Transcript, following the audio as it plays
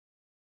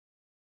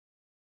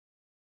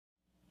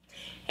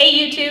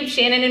Hey YouTube,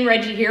 Shannon and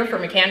Reggie here for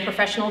McCann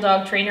Professional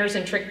Dog Trainers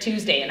and Trick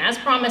Tuesday. And as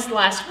promised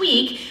last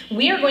week,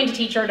 we are going to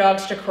teach our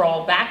dogs to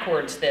crawl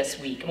backwards this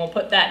week. And we'll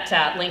put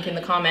that link in the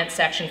comments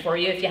section for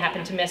you if you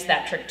happen to miss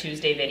that Trick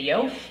Tuesday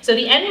video. So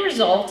the end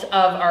result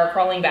of our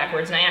crawling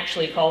backwards, and I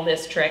actually call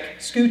this trick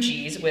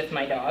Scoochies with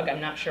my dog.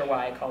 I'm not sure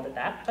why I called it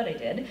that, but I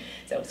did.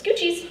 So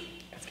Scoochies.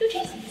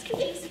 Scoochies,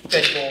 scoochies.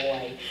 Good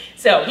boy.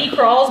 So he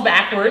crawls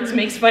backwards,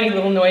 makes funny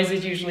little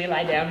noises, usually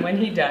lie down when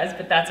he does,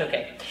 but that's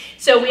okay.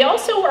 So we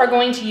also are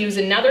going to use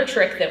another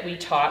trick that we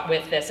taught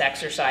with this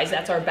exercise.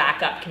 That's our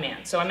back up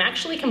command. So I'm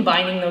actually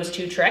combining those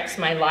two tricks,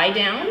 my lie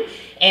down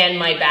and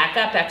my back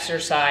up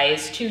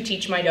exercise, to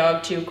teach my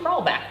dog to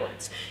crawl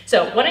backwards.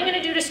 So what I'm going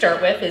to do to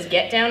start with is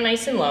get down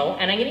nice and low,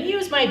 and I'm going to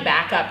use my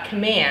back up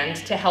command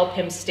to help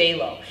him stay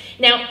low.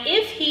 Now,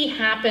 if he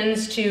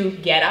happens to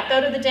get up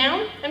out of the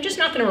down, I'm just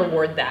not going to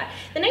reward that.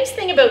 The nice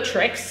thing about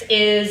tricks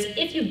is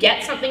if you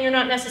get something you're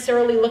not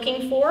necessarily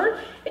looking for,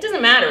 it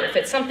doesn't matter. If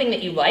it's something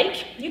that you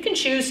like, you can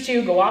choose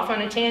to go off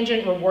on a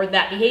tangent, reward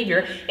that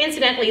behavior.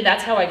 Incidentally,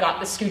 that's how I got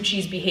the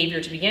Scoochies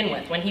behavior to begin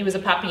with. When he was a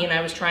puppy and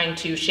I was trying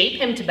to shape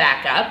him to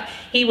back up,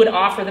 he would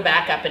offer the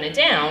back up and a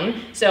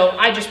down, so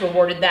I just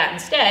rewarded that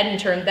instead and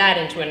turned that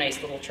into a nice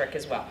little trick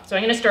as well. So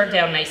I'm going to start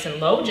down nice and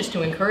low just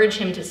to encourage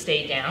him to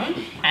stay down,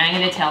 and I'm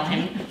going to tell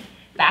him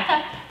back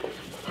up,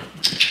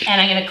 and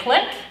I'm going to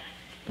click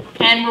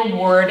and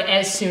reward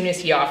as soon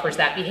as he offers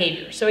that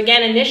behavior. So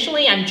again,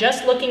 initially I'm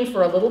just looking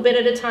for a little bit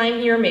at a time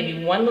here,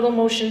 maybe one little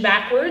motion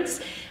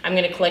backwards. I'm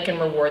going to click and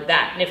reward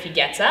that, and if he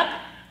gets up,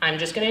 I'm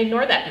just going to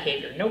ignore that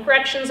behavior. No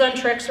corrections on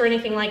tricks or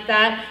anything like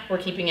that. We're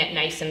keeping it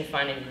nice and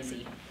fun and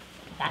easy.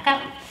 Back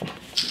up.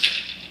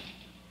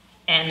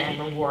 And then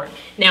reward.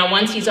 Now,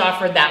 once he's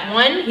offered that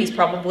one, he's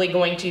probably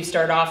going to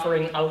start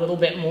offering a little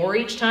bit more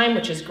each time,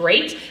 which is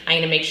great. I'm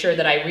going to make sure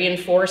that I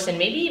reinforce and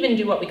maybe even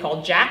do what we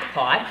call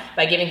jackpot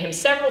by giving him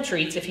several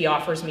treats if he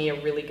offers me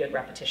a really good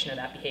repetition of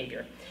that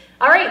behavior.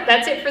 All right,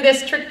 that's it for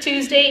this Trick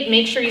Tuesday.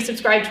 Make sure you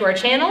subscribe to our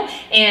channel,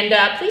 and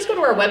please go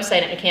to our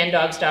website at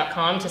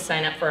mccanndogs.com to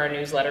sign up for our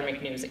newsletter,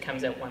 McNews. It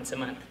comes out once a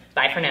month.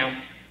 Bye for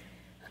now.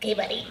 Okay,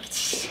 buddy.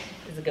 He's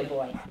a good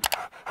boy.